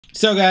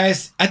So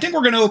guys, I think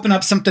we're going to open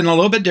up something a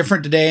little bit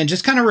different today and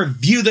just kind of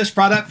review this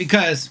product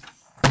because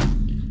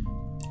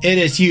it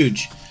is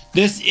huge.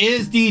 This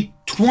is the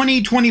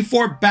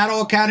 2024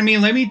 Battle Academy.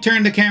 Let me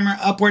turn the camera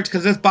upwards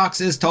because this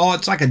box is tall.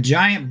 It's like a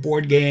giant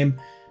board game.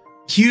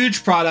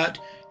 Huge product.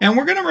 And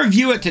we're going to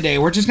review it today.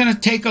 We're just going to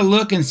take a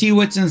look and see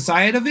what's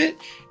inside of it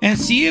and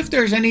see if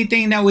there's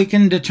anything that we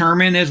can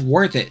determine is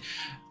worth it.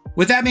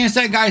 With that being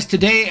said, guys,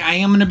 today I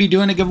am going to be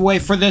doing a giveaway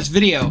for this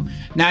video.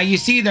 Now, you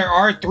see there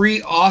are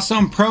 3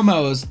 awesome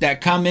promos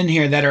that come in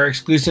here that are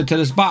exclusive to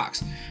this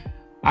box.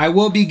 I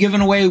will be giving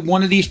away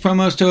one of these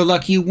promos to a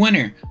lucky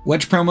winner.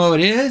 Which promo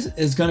it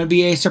is going to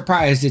be a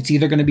surprise. It's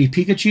either going to be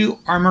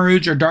Pikachu,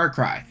 Armarouge, or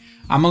Darkrai.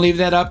 I'm going to leave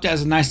that up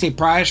as a nice day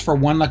prize for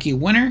one lucky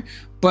winner.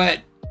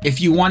 But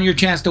if you want your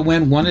chance to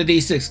win one of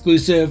these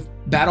exclusive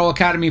Battle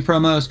Academy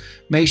promos,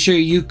 make sure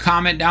you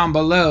comment down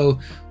below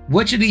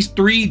which of these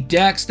 3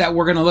 decks that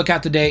we're going to look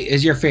at today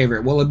is your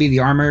favorite. Will it be the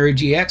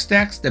Armarouge EX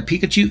deck, the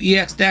Pikachu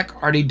EX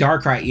deck, or the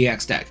Darkrai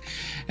EX deck?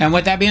 And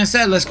with that being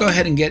said, let's go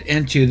ahead and get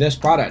into this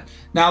product.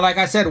 Now, like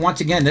I said,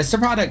 once again, this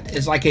product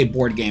is like a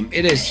board game.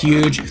 It is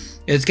huge.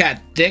 It's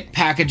got thick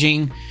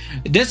packaging.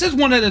 This is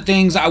one of the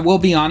things, I will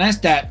be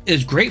honest, that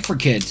is great for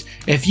kids.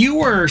 If you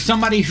were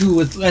somebody who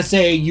was, let's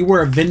say you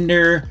were a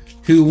vendor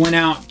who went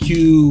out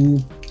to,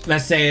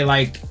 let's say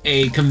like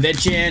a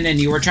convention and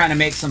you were trying to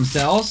make some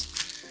sales,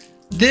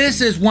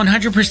 this is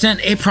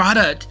 100% a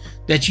product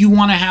that you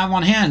want to have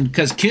on hand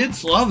because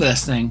kids love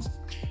this thing.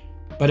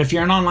 But if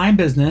you're an online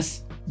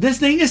business, this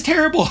thing is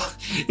terrible.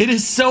 It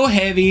is so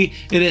heavy,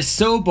 it is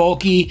so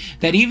bulky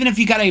that even if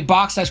you got a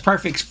box that's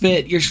perfect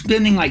fit, you're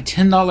spending like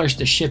 $10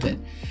 to ship it.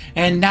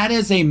 And that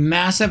is a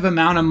massive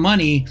amount of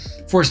money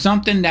for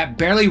something that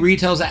barely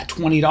retails at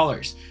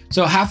 $20.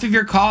 So half of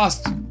your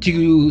cost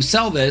to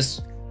sell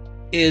this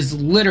is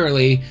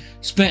literally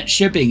spent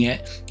shipping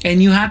it,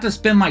 and you have to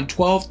spend like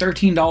 $12,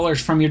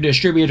 $13 from your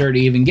distributor to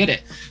even get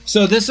it.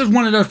 So this is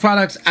one of those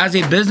products as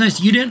a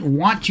business you didn't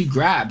want to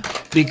grab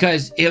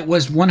because it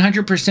was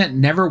 100%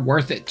 never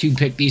worth it to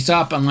pick these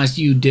up unless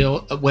you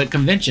deal with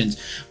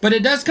conventions. But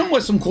it does come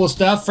with some cool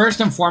stuff. First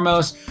and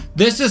foremost,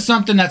 this is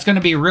something that's going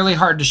to be really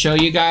hard to show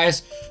you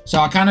guys, so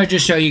I'll kind of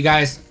just show you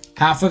guys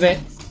half of it.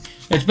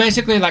 It's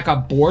basically like a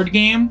board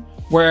game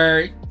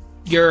where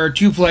your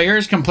 2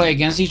 players can play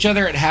against each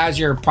other. It has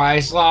your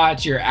prize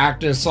slots, your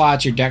active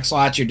slots, your deck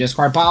slots, your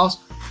discard piles,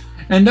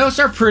 and those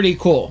are pretty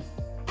cool.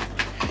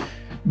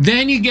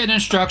 Then you get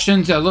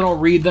instructions, a little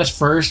read this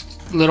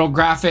first little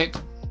graphic.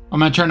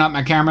 I'm going to turn up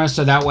my camera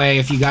so that way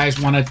if you guys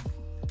want to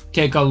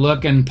take a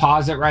look and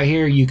pause it right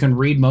here, you can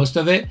read most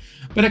of it.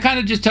 But it kind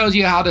of just tells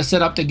you how to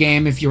set up the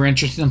game if you're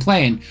interested in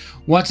playing.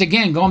 Once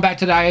again, going back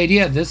to the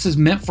idea, this is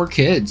meant for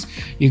kids.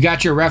 You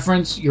got your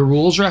reference, your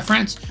rules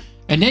reference,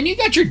 and then you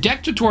got your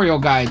deck tutorial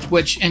guides,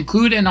 which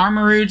include an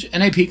Armarouge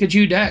and a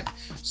Pikachu deck.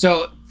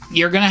 So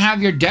you're going to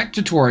have your deck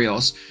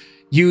tutorials.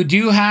 You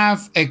do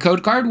have a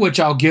code card, which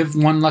I'll give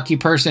one lucky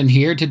person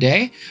here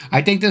today.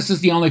 I think this is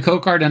the only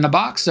code card in the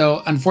box.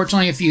 So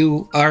unfortunately, if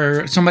you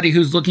are somebody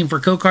who's looking for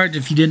code cards,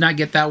 if you did not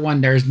get that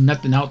one, there's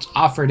nothing else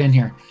offered in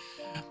here.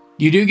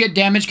 You do get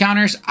damage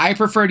counters. I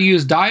prefer to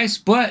use dice,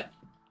 but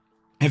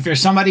if you're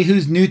somebody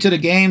who's new to the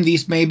game,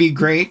 these may be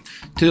great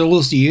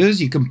tools to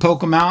use. You can poke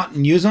them out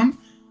and use them.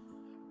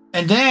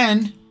 And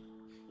then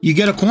you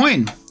get a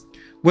coin,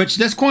 which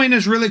this coin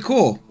is really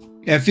cool.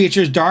 It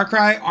features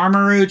Darkrai,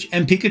 Armarouge,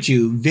 and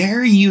Pikachu.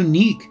 Very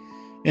unique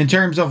in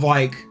terms of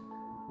like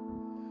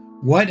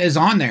what is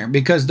on there,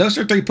 because those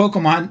are 3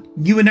 Pokemon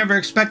you would never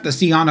expect to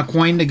see on a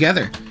coin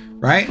together,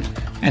 right?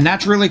 And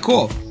that's really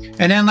cool.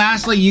 And then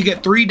lastly, you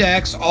get 3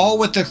 decks, all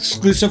with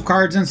exclusive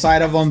cards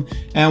inside of them.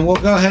 And we'll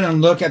go ahead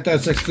and look at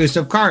those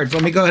exclusive cards.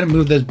 Let me go ahead and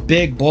move this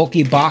big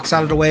bulky box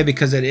out of the way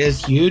because it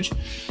is huge.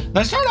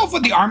 Let's start off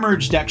with the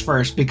Armarouge decks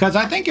first, because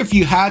I think if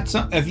you had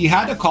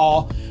to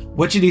call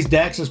which of these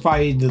decks is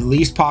probably the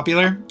least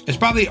popular, it's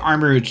probably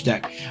Armarouge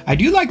deck. I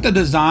do like the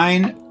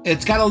design.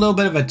 It's got a little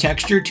bit of a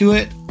texture to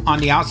it on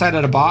the outside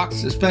of the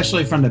box,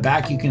 especially from the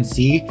back. You can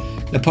see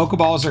the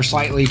Pokeballs are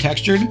slightly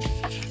textured.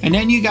 And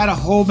then you got a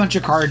whole bunch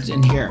of cards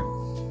in here.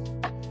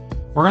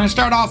 We're going to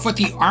start off with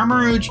the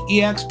Armarouge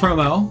EX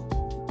promo,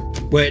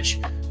 which,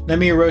 let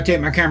me rotate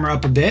my camera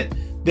up a bit.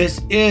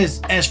 This is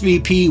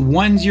SVP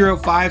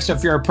 105, so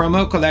if you're a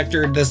promo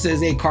collector, this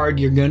is a card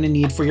you're going to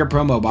need for your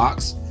promo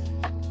box.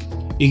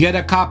 You get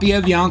a copy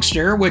of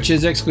Youngster, which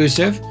is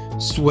exclusive,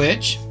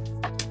 Switch.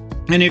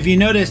 And if you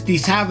notice,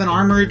 these have an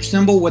Armarouge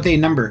symbol with a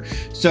number.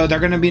 So they're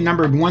going to be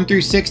numbered 1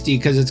 through 60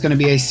 because it's going to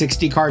be a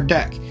 60 card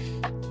deck.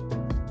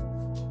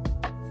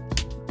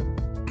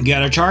 You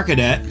got a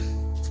Charcadet.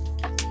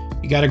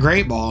 You got a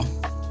Great Ball.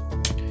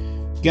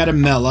 You got a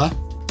Mela.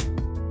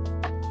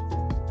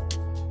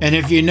 And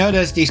if you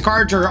notice, these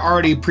cards are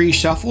already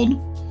pre-shuffled.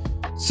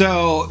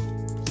 So,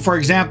 for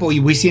example,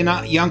 we see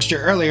a Youngster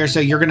earlier,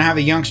 so you're going to have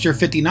a Youngster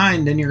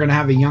 59, then you're going to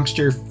have a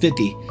Youngster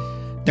 50.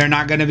 They're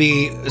not going to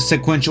be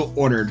sequential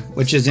ordered,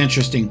 which is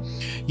interesting.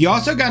 You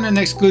also got an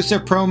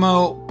exclusive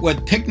promo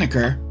with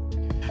Picnicker.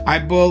 I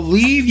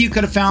believe you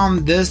could have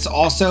found this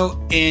also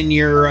in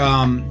your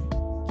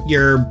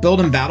your build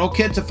and battle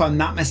kits, if I'm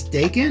not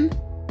mistaken,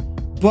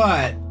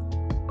 but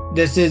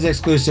this is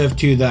exclusive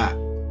to that.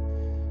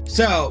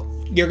 So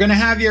you're gonna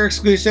have your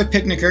exclusive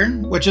Picnicker,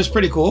 which is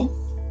pretty cool.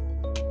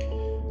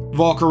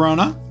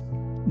 Volcarona,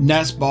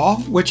 Nest Ball,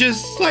 which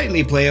is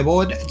slightly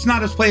playable. It's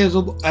not as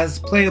playable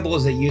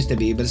as it used to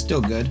be, but it's still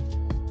good.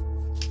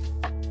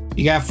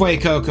 You got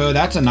Fuecoco,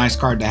 that's a nice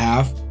card to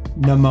have.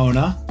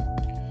 Nemona,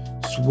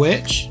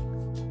 Switch,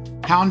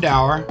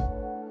 Houndour,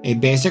 a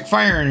basic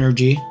Fire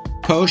Energy,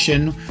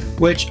 Potion,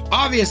 which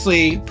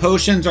obviously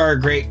potions are a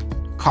great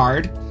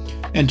card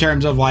in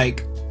terms of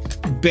like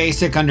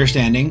basic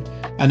understanding.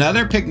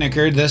 Another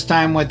Picnicker, this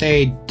time with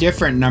a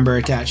different number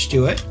attached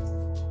to it.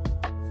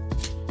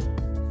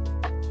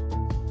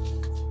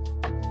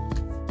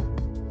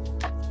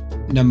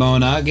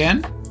 Nemona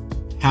again,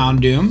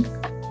 Houndoom.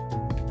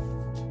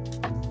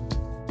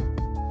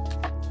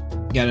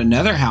 Got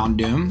another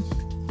Houndoom.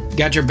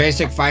 Got your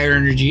basic Fire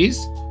Energies.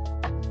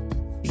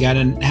 You got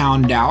a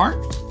Houndour,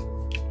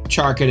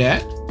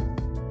 Charcadet,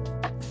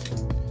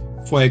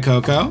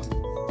 Fuecoco.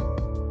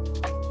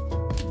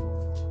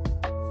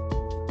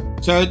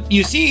 So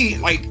you see,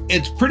 like,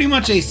 it's pretty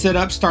much a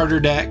sit-up starter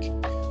deck,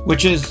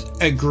 which is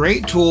a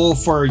great tool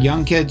for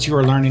young kids who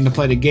are learning to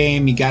play the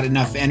game. You got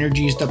enough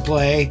energies to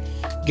play.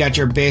 You got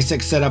your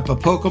basic setup of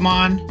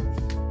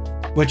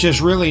Pokemon, which is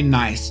really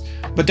nice.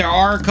 But there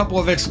are a couple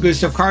of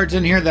exclusive cards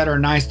in here that are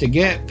nice to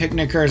get.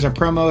 Picnicker as a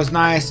promo is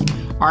nice.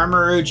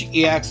 Armarouge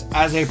EX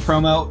as a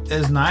promo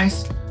is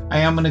nice. I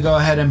am going to go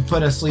ahead and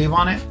put a sleeve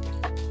on it,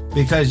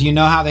 because you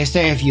know how they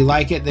say if you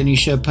like it, then you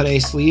should put a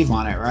sleeve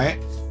on it,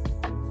 right?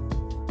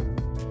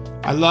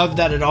 I love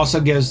that it also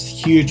gives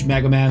huge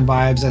Mega Man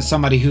vibes. As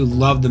somebody who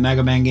loved the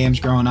Mega Man games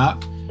growing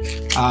up,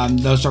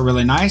 those are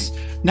really nice.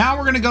 Now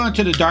we're going to go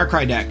into the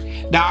Darkrai deck.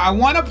 Now I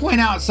want to point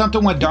out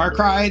something with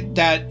Darkrai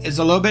that is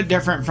a little bit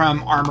different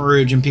from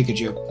Armarouge and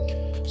Pikachu.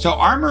 So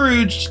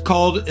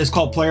Armarouge is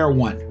called Player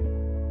 1.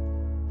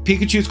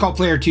 Pikachu is called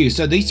Player 2.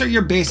 So these are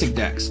your basic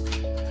decks.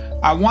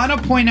 I want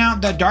to point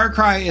out that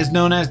Darkrai is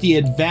known as the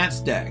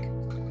Advanced deck.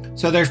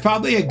 So there's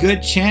probably a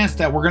good chance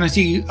that we're going to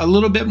see a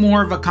little bit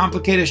more of a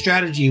complicated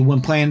strategy when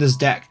playing this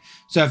deck.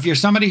 So if you're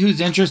somebody who's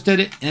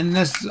interested in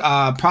this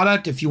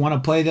product, if you want to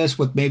play this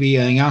with maybe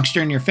a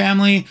youngster in your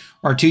family,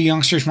 or two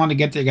youngsters want to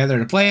get together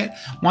to play it,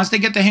 once they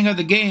get the hang of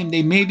the game,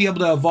 they may be able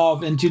to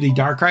evolve into the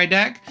Darkrai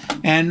deck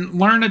and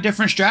learn a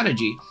different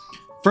strategy.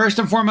 First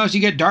and foremost, you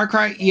get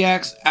Darkrai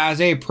EX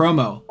as a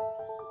promo.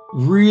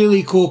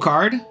 Really cool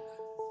card.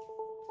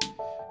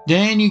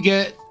 Then you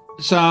get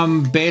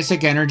some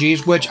basic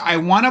energies, which I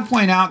want to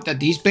point out that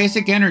these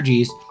basic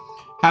energies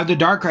have the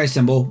Darkrai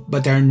symbol,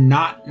 but they're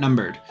not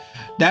numbered.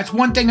 That's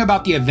one thing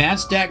about the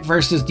advanced deck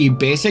versus the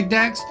basic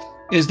decks,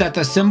 is that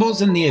the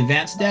symbols in the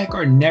advanced deck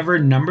are never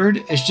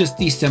numbered. It's just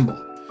the symbol.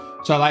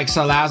 So like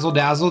Salazzle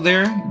Dazzle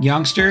there,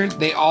 Youngster,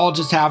 they all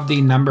just have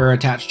the number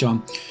attached to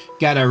them.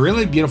 Got a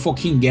really beautiful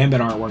King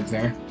Gambit artwork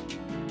there,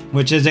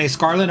 which is a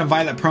Scarlet and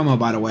Violet promo,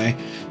 by the way.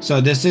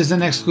 So this is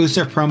an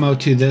exclusive promo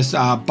to this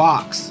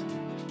box.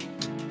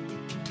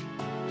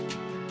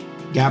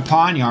 Got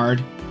Pawniard,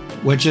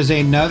 which is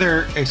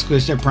another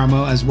exclusive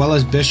promo, as well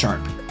as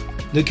Bisharp.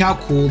 Look how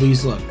cool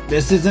these look.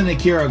 This is an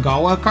Akira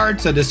Gawa card,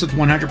 so this is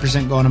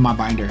 100% going in my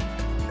binder.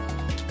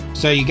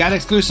 So you got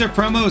exclusive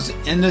promos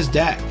in this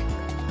deck.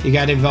 You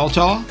got a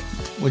Veltal,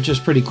 which is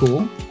pretty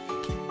cool.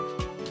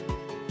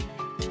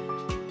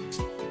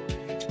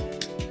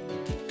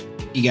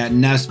 You got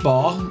Nest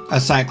Ball, a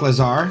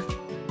Cyclizar.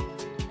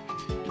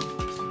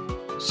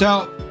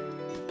 So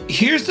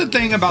here's the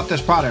thing about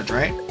this product,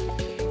 right?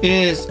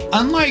 Is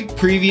unlike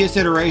previous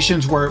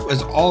iterations where it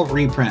was all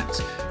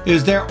reprints,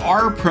 is there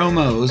are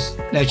promos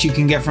that you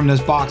can get from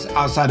this box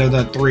outside of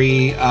the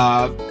 3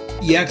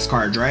 EX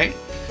cards, right?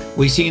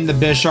 We've seen the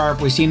Bisharp,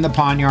 we've seen the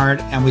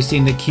Pawniard, and we've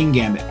seen the King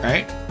Gambit,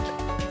 right?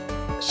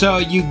 So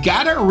you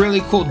got a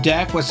really cool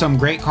deck with some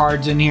great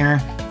cards in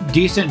here,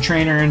 decent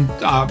trainer and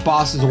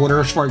boss's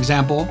orders, for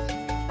example,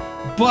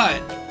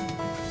 but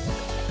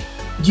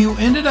you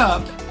ended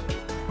up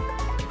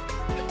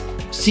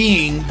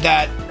seeing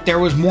that there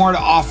was more to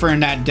offer in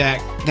that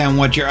deck than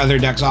what your other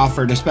decks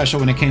offered, especially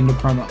when it came to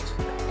promos.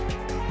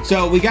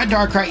 So we got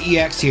Darkrai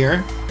EX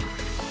here.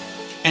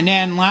 And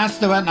then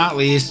last but not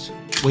least,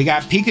 we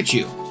got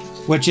Pikachu,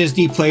 which is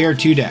the Player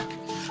 2 deck.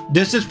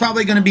 This is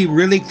probably going to be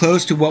really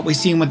close to what we've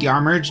seen with the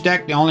Armarouge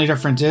deck. The only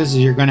difference is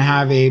you're going to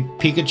have a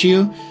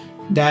Pikachu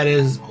that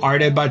is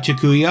arted by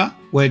Takuya,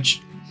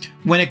 which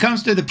when it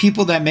comes to the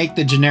people that make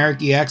the generic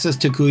EXs,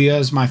 Takuya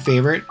is my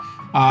favorite.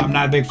 I'm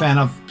not a big fan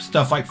of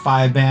stuff like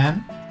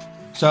 5-Band.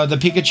 So the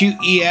Pikachu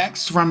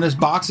EX from this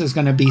box is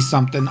going to be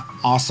something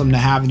awesome to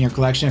have in your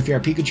collection if you're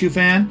a Pikachu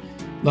fan.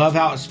 Love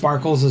how it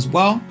sparkles as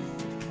well.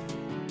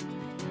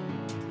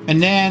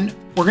 And then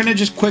we're going to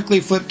just quickly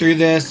flip through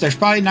this. There's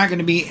probably not going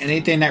to be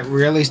anything that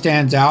really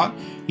stands out.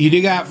 You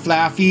do got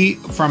Flaffy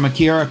from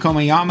Akira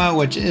Komayama,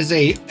 which is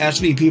a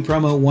SVP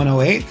promo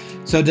 108.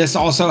 So this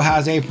also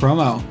has a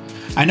promo.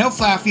 I know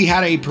Flaffy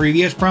had a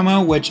previous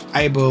promo, which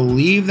I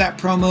believe that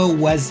promo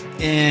was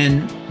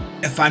in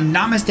if I'm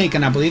not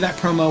mistaken, I believe that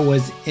promo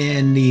was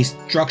in the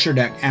structure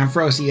deck,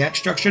 Ampharos EX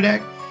structure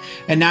deck.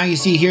 And now you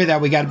see here that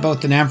we got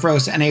both an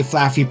Ampharos and a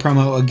Flaffy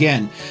promo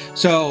again.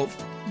 So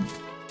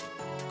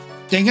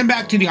thinking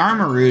back to the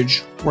Armor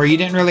Rouge, where you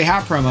didn't really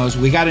have promos,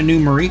 we got a new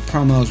Mareep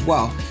promo as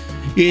well.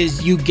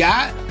 Is you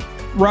got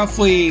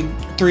roughly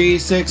 3,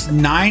 6,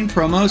 9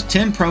 promos,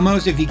 10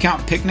 promos if you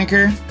count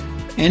Picnicker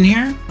in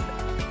here.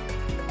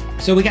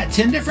 So we got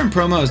 10 different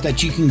promos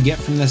that you can get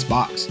from this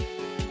box.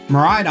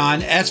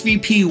 Miraidon,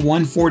 SVP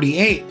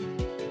 148,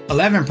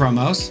 11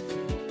 promos.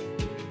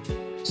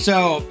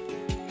 So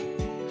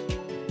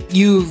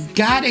you've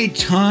got a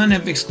ton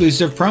of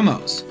exclusive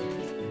promos.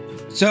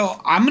 So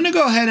I'm going to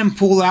go ahead and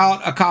pull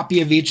out a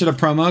copy of each of the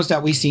promos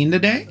that we've seen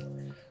today,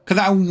 because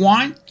I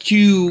want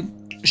to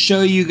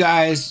show you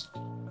guys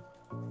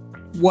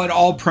what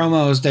all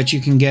promos that you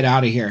can get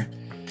out of here.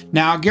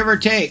 Now, give or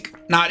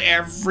take, not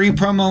every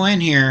promo in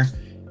here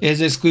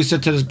is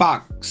exclusive to this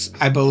box.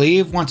 I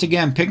believe, once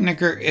again,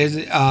 Picnicker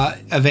is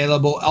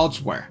available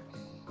elsewhere.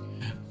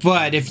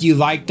 But if you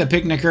like the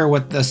Picnicker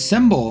with the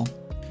symbol,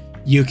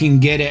 you can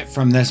get it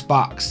from this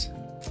box.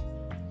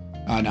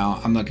 Oh no,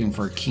 I'm looking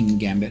for King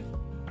Gambit.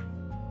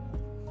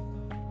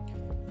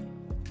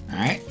 All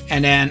right,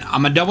 and then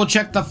I'm gonna double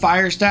check the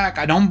Fire Stack.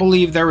 I don't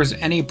believe there was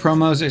any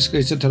promos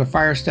exclusive to the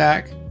Fire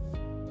Stack,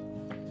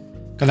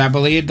 because I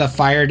believe the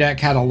Fire deck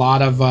had a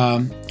lot of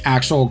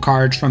actual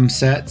cards from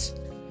sets,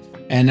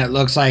 and it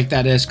looks like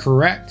that is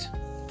correct.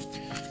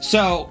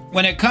 So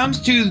when it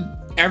comes to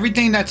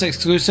everything that's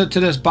exclusive to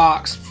this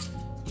box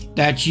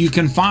that you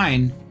can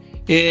find,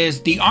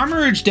 is the Armor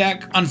Rouge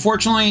deck.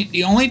 Unfortunately,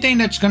 the only thing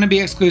that's going to be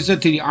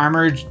exclusive to the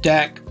Armor Rouge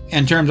deck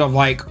in terms of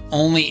like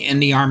only in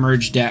the Armor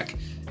Rouge deck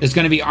is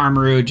going to be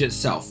Armor Rouge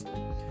itself.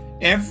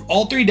 If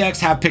all 3 decks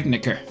have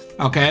Picnicker,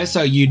 okay,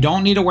 so you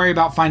don't need to worry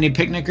about finding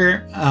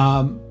Picnicker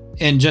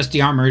in just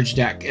the Armor Rouge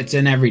deck. It's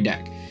in every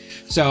deck.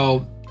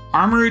 So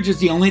Armor Rouge is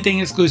the only thing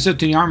exclusive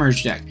to the Armor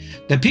Rouge deck.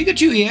 The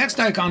Pikachu EX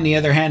deck, on the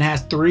other hand,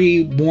 has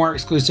 3 more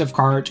exclusive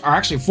cards, or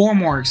actually 4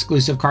 more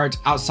exclusive cards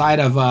outside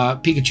of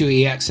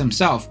Pikachu EX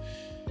himself.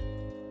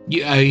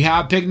 You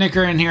have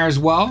Picnicker in here as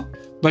well,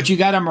 but you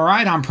got a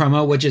Miraidon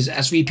promo, which is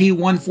SVP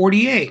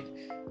 148.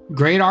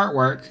 Great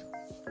artwork.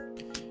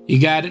 You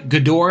got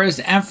Ghidorah's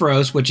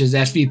Ampharos, which is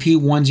SVP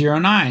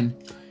 109.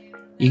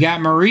 You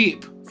got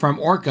Mareep from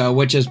Orca,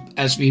 which is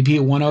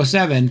SVP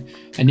 107.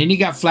 And then you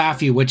got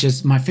Flaffy, which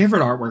is my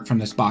favorite artwork from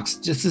this box.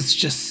 This is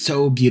just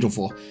so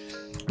beautiful.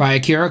 By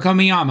Akira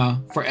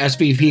Komiyama for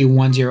SVP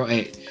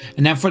 108.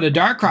 And then for the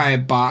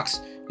Darkrai box,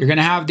 you're going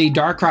to have the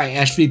Darkrai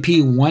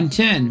SVP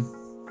 110.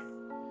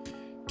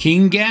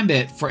 King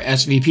Gambit for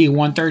SVP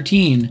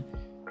 113,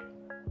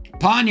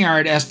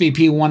 Pawniard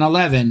SVP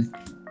 111,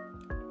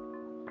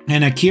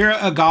 and Akira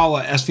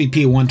Agawa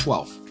SVP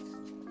 112.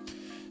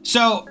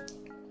 So,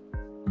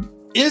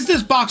 is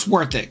this box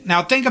worth it?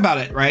 Now think about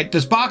it, right?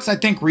 This box I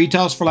think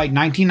retails for like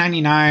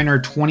 $19.99 or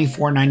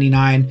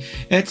 $24.99.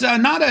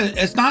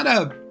 It's not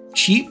a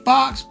cheap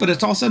box, but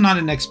it's also not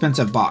an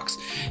expensive box.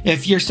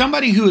 If you're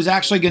somebody who is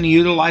actually going to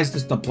utilize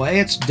this to play,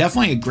 it's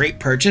definitely a great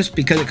purchase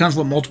because it comes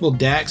with multiple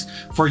decks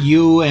for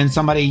you and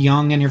somebody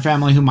young in your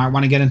family who might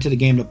want to get into the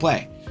game to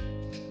play.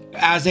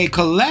 As a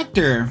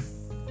collector,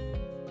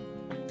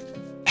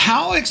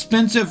 how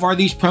expensive are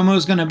these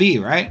promos going to be,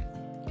 right?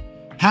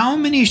 How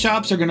many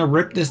shops are going to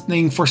rip this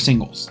thing for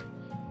singles?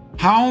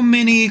 How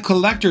many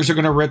collectors are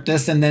going to rip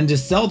this and then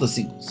just sell the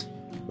singles,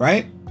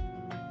 right?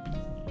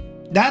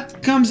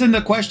 That comes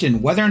into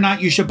question, whether or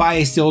not you should buy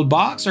a sealed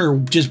box or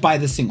just buy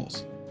the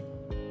singles.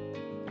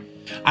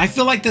 I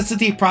feel like this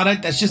is a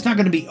product that's just not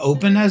going to be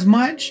open as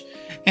much.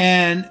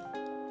 And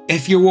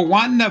if you were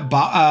wanting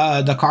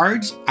the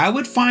cards, I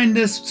would find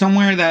this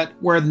somewhere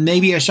where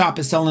maybe a shop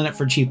is selling it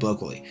for cheap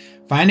locally.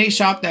 Find a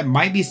shop that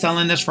might be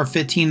selling this for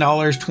 $15,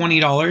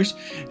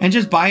 $20, and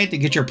just buy it to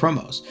get your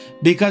promos.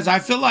 Because I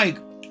feel like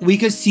we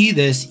could see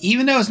this,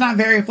 even though it's not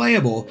very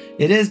playable,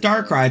 it is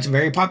Darkrai, it's a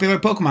very popular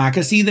Pokemon. I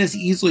could see this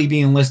easily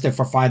being listed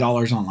for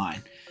 $5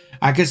 online.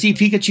 I could see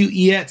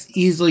Pikachu EX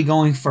easily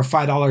going for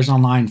 $5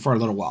 online for a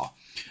little while.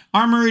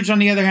 Armor Rouge, on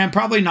the other hand,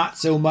 probably not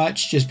so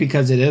much just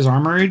because it is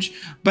Armor Rouge,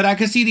 but I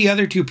could see the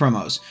other 2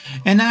 promos.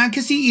 And then I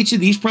could see each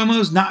of these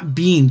promos not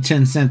being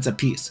 10 cents a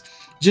piece,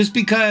 just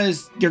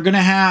because you're going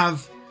to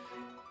have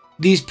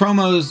these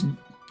promos.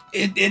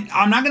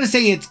 I'm not going to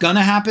say it's going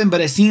to happen, but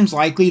it seems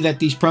likely that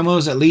these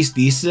promos, at least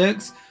these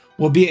 6,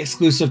 will be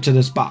exclusive to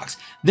this box.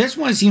 This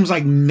one seems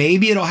like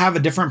maybe it'll have a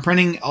different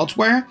printing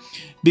elsewhere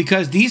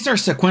because these are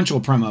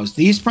sequential promos.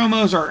 These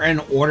promos are in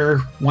order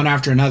one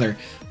after another.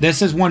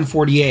 This is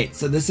 148,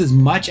 so this is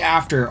much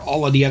after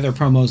all of the other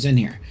promos in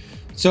here.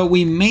 So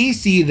we may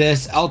see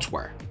this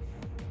elsewhere.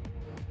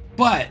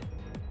 But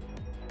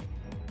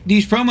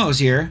these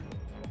promos here,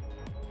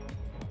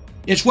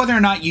 it's whether or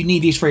not you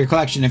need these for your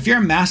collection. If you're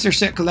a master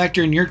set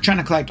collector and you're trying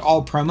to collect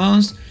all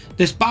promos,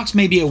 this box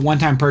may be a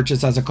one-time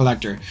purchase as a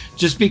collector,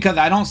 just because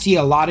I don't see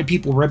a lot of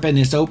people ripping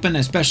this open,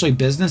 especially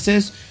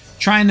businesses,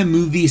 trying to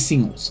move these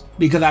singles,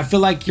 because I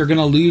feel like you're going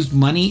to lose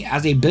money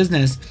as a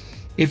business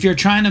if you're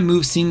trying to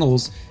move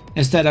singles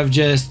instead of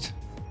just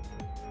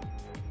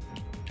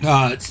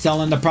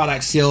selling the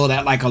product sealed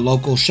at like a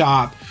local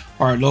shop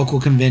or a local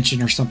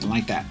convention or something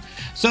like that.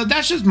 So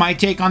that's just my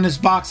take on this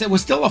box. It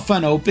was still a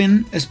fun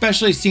open,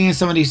 especially seeing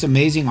some of these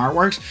amazing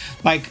artworks.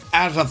 Like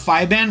as a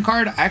 5-band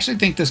card, I actually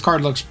think this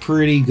card looks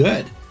pretty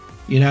good.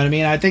 You know what I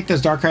mean? I think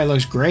this Darkrai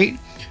looks great.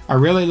 I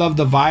really love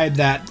the vibe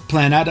that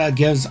Planeta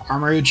gives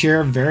Armarouge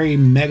here, very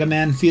Mega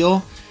Man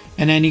feel.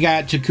 And then you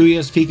got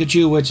Takuya's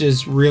Pikachu, which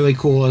is really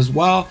cool as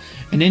well.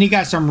 And then you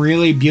got some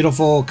really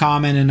beautiful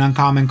common and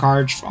uncommon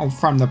cards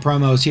from the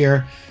promos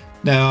here.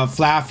 The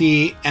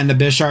Flaffy and the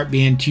Bisharp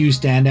being two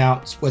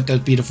standouts with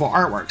those beautiful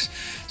artworks.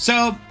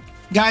 So,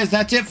 guys,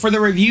 that's it for the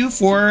review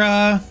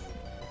for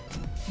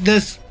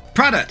this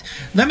product.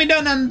 Let me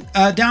know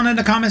down in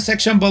the comment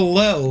section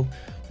below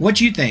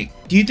what you think.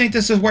 Do you think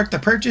this is worth the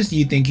purchase? Do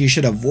you think you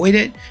should avoid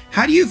it?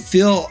 How do you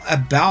feel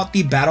about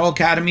the Battle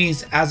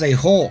Academies as a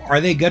whole? Are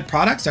they good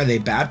products? Are they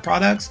bad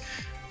products?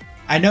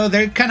 I know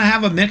they kind of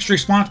have a mixed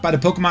response by the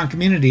Pokemon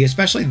community,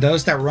 especially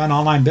those that run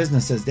online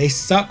businesses. They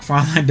suck for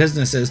online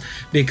businesses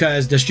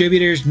because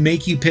distributors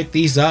make you pick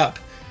these up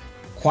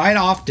quite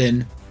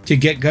often to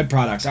get good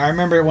products. I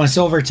remember when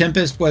Silver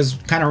Tempest was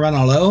kind of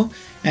running low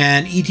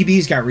and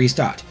ETBs got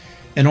restocked.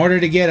 In order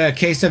to get a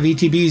case of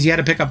ETBs, you had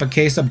to pick up a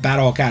case of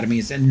Battle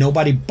Academies, and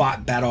nobody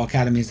bought Battle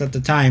Academies at the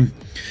time.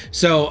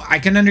 So I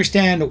can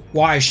understand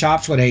why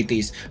shops would hate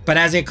these. But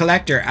as a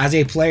collector, as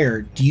a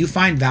player, do you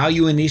find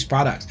value in these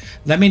products?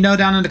 Let me know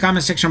down in the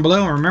comment section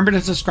below, and remember to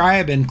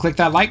subscribe and click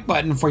that like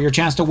button for your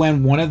chance to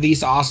win one of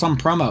these awesome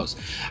promos.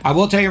 I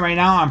will tell you right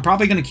now, I'm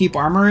probably going to keep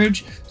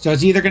Armarouge, so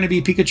it's either going to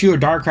be Pikachu or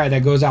Darkrai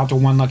that goes out to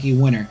one lucky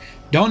winner.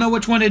 Don't know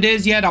which one it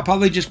is yet. I'll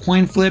probably just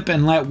coin flip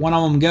and let one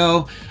of them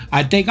go.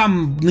 I think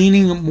I'm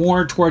leaning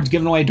more towards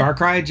giving away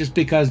Darkrai just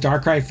because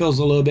Darkrai feels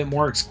a little bit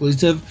more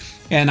exclusive.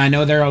 And I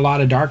know there are a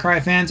lot of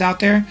Darkrai fans out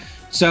there.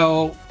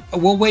 So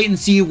we'll wait and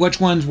see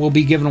which ones will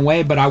be given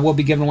away. But I will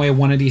be giving away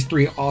one of these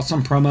 3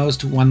 awesome promos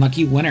to one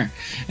lucky winner.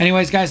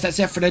 Anyways, guys, that's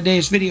it for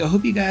today's video.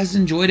 Hope you guys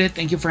enjoyed it.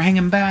 Thank you for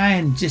hanging by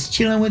and just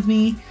chilling with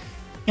me.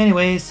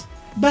 Anyways,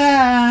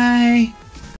 bye.